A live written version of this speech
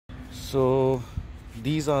So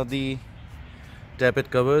these are the tappet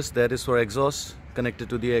covers. That is for exhaust, connected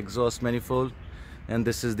to the exhaust manifold, and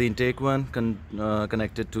this is the intake one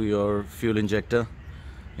connected to your fuel injector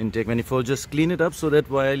intake manifold. Just clean it up so that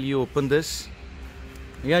while you open this,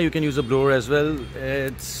 yeah, you can use a blower as well.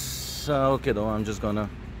 It's okay though. I'm just gonna,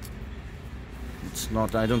 it's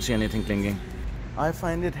not, I don't see anything clinging. I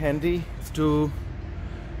find it handy to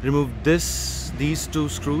remove these two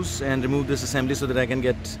screws and remove this assembly so that I can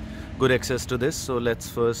get good access to this. So let's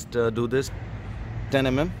first do this. 10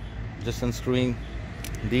 mm, just unscrewing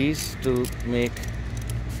these to make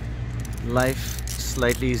life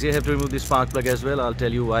slightly easier. I have to remove the spark plug as well. I'll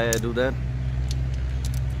tell you why I do that.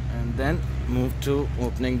 And then move to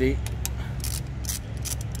opening the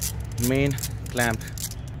main clamp.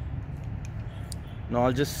 Now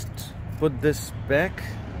I'll just put this back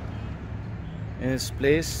in its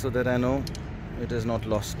place so that I know it is not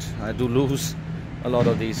lost. I do lose a lot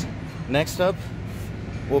of these. Next up,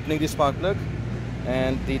 opening the spark plug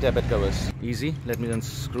and the tappet covers. Easy. Let me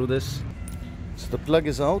unscrew this. So the plug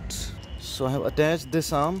is out. So I have attached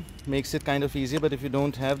this arm, makes it kind of easier, but if you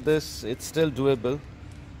don't have this, it's still doable.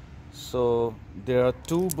 So there are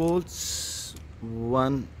two bolts,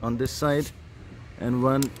 one on this side and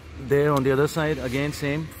one there on the other side. Again,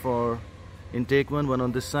 same for intake one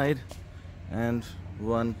on this side and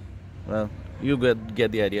one, well, you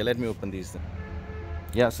get the idea. Let me open these then.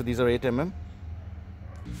 Yeah, so these are 8 mm.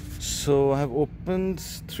 So I have opened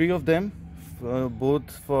 3 of them, both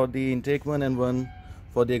for the intake one and one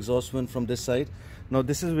for the exhaust one from this side. Now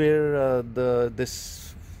this is where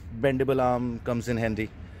this bendable arm comes in handy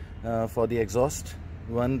for the exhaust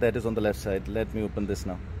one that is on the left side. Let me open this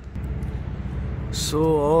now. So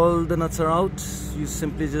all the nuts are out. You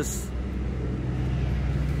simply just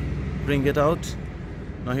bring it out.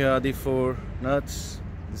 Now here are the 4 nuts.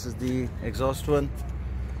 This is the exhaust one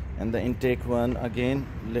and the intake one, again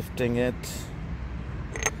lifting it.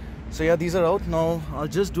 So yeah, these are out. Now I'll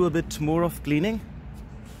just do a bit more of cleaning.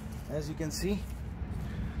 As you can see,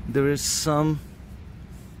 there is some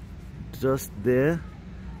dust there.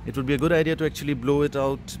 It would be a good idea to actually blow it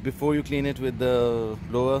out before you clean it with the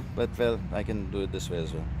blower, but well, I can do it this way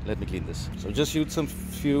as well. Let me clean this. So just use some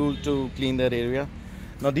fuel to clean that area.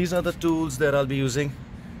 Now these are the tools that I'll be using.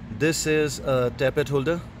 This is a tappet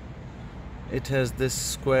holder. It has this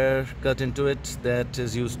square cut into it that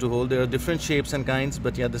is used to hold. There are different shapes and kinds,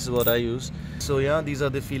 but yeah, this is what I use. So yeah, these are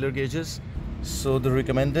the feeler gauges. So the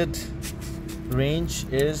recommended range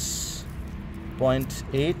is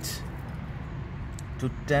 0.8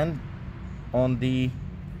 to 10 on the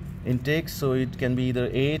intake, so it can be either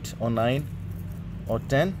 8 or 9 or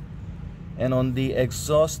 10, and on the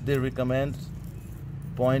exhaust they recommend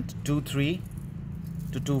 0.23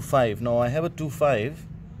 to 2.5. Now I have a 2.5,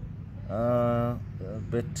 a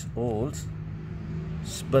bit old,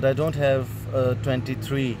 but I don't have a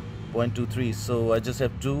 23.23, so I just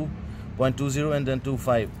have 2.20 and then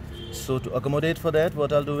 2.5. So to accommodate for that,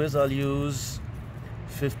 what I'll do is I'll use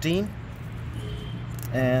 15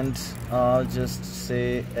 and I'll just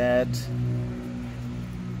say add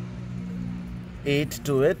 8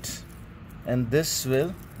 to it, and this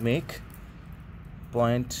will make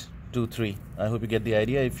 0.23. I hope you get the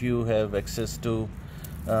idea. If you have access to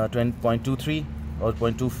 20.23 or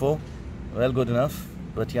 0.24, well, good enough.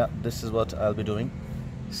 But yeah, this is what I'll be doing.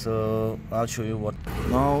 So I'll show you what.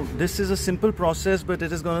 Now this is a simple process, but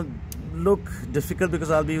it is going to look difficult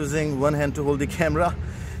because I'll be using one hand to hold the camera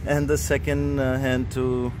and the second hand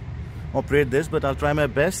to operate this, but I'll try my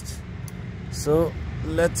best. So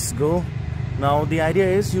let's go. Now the idea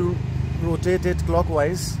is you rotate it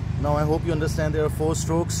clockwise. Now I hope you understand there are 4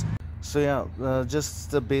 strokes. So yeah, just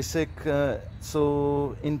the basic.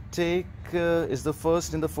 So intake is the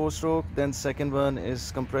first in the 4-stroke, then second one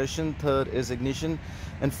is compression, third is ignition,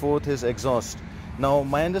 and fourth is exhaust. Now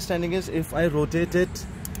my understanding is if I rotate it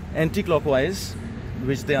anti-clockwise,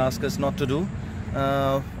 which they ask us not to do,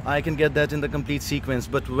 I can get that in the complete sequence,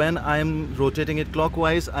 but when I'm rotating it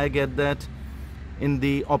clockwise, I get that in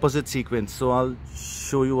the opposite sequence. So I'll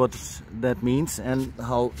show you what that means and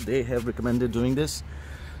how they have recommended doing this.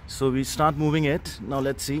 So we start moving it. Now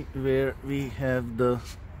let's see where we have the,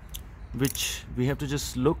 which we have to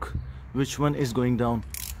just look which one is going down.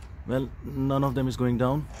 Well, none of them is going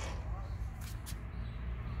down,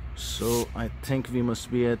 so I think we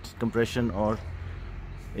must be at compression or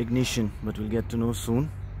ignition, but we'll get to know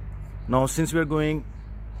soon. Now since we are going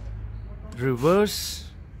reverse,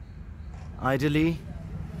 ideally,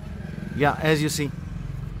 yeah, as you see,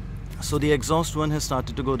 so the exhaust one has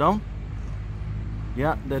started to go down.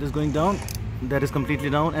 Yeah, that is going down, that is completely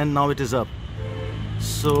down, and now it is up.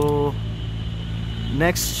 So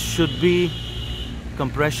Next should be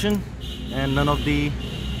compression, and none of the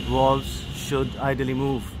valves should ideally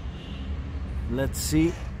move. Let's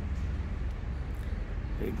see.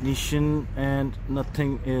 Ignition, and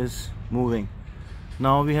nothing is moving.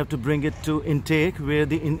 Now we have to bring it to intake, where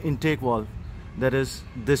the intake valve, that is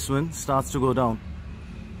this one, starts to go down.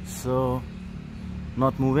 So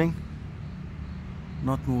not moving,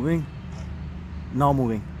 not moving, now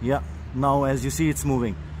moving. Yeah, now as you see it's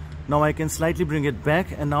moving. Now I can slightly bring it back,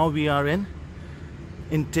 and now we are in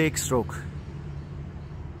intake stroke.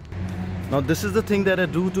 Now this is the thing that I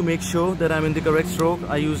do to make sure that I'm in the correct stroke.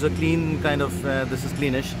 I use a clean kind of, this is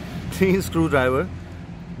cleanish, clean screwdriver,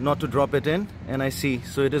 not to drop it in, and I see,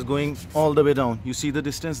 so it is going all the way down. You see the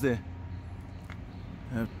distance there?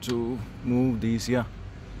 I have to move these, yeah.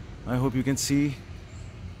 I hope you can see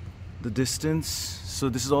the distance. So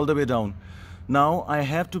this is all the way down. Now I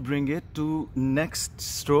have to bring it to next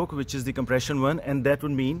stroke, which is the compression one, and that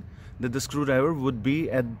would mean that the screwdriver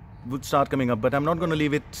would start coming up. But I'm not going to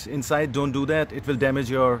leave it inside. Don't do that, it will damage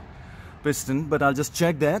your piston. But I'll just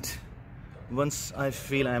check that once I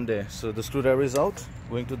feel I'm there. So the screwdriver is out,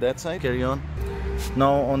 going to that side, carry on.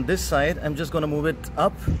 Now on this side I'm just going to move it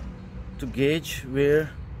up to gauge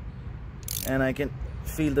where, and I can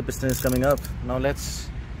feel the piston is coming up. Now let's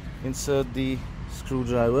insert the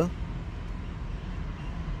screwdriver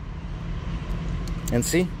and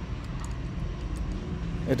see,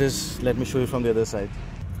 it is, let me show you from the other side.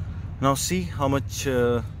 Now see how much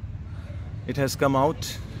it has come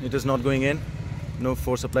out. It is not going in, no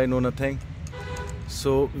force supply, no nothing.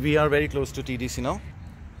 So we are very close to TDC now.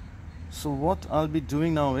 So what I'll be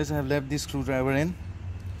doing now is, I have left the screwdriver in.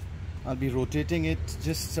 I'll be rotating it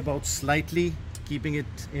just about slightly, keeping it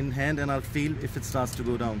in hand, and I'll feel if it starts to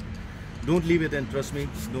go down. Don't leave it in, trust me,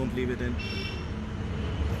 don't leave it in.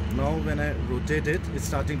 Now when I rotate it, it's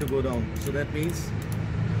starting to go down. So that means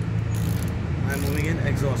I'm moving in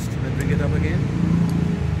exhaust. I bring it up again.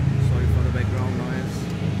 Sorry for the background noise.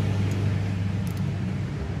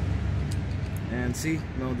 And see,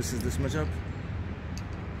 now this is this much up.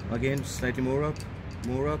 Again, slightly more up,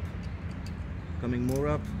 coming more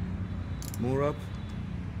up,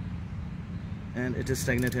 and it is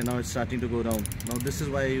stagnant here. Now it's starting to go down. Now this is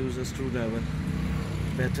why I use a screwdriver.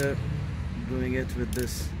 Better doing it with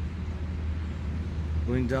this,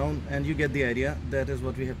 going down, and you get the idea. That is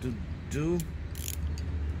what we have to do.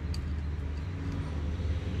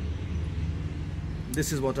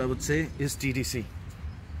 This is what I would say is TDC,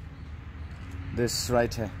 this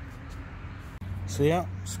right here. So yeah,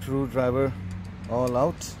 screwdriver all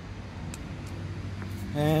out,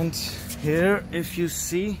 and here if you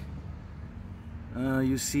see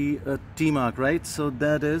a T mark, right? So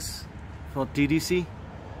that is for TDC,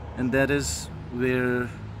 and that is where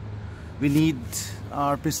we need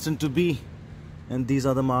our piston to be. And these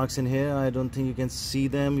are the marks in here. I don't think you can see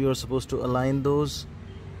them. You're supposed to align those.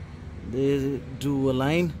 They do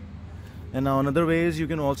align. And now another way is, you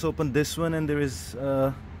can also open this one, and there is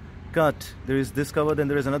a cut. There is this cover, then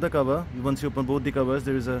there is another cover. Once you open both the covers,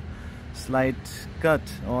 there is a slight cut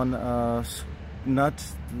on a nut.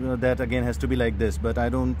 That again has to be like this, but I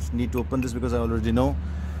don't need to open this because I already know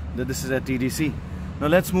that this is at TDC. Now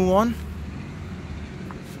let's move on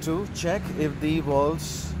to check if the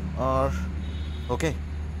valves are okay.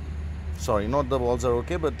 Sorry, not the valves are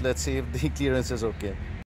okay, but let's see if the clearance is okay.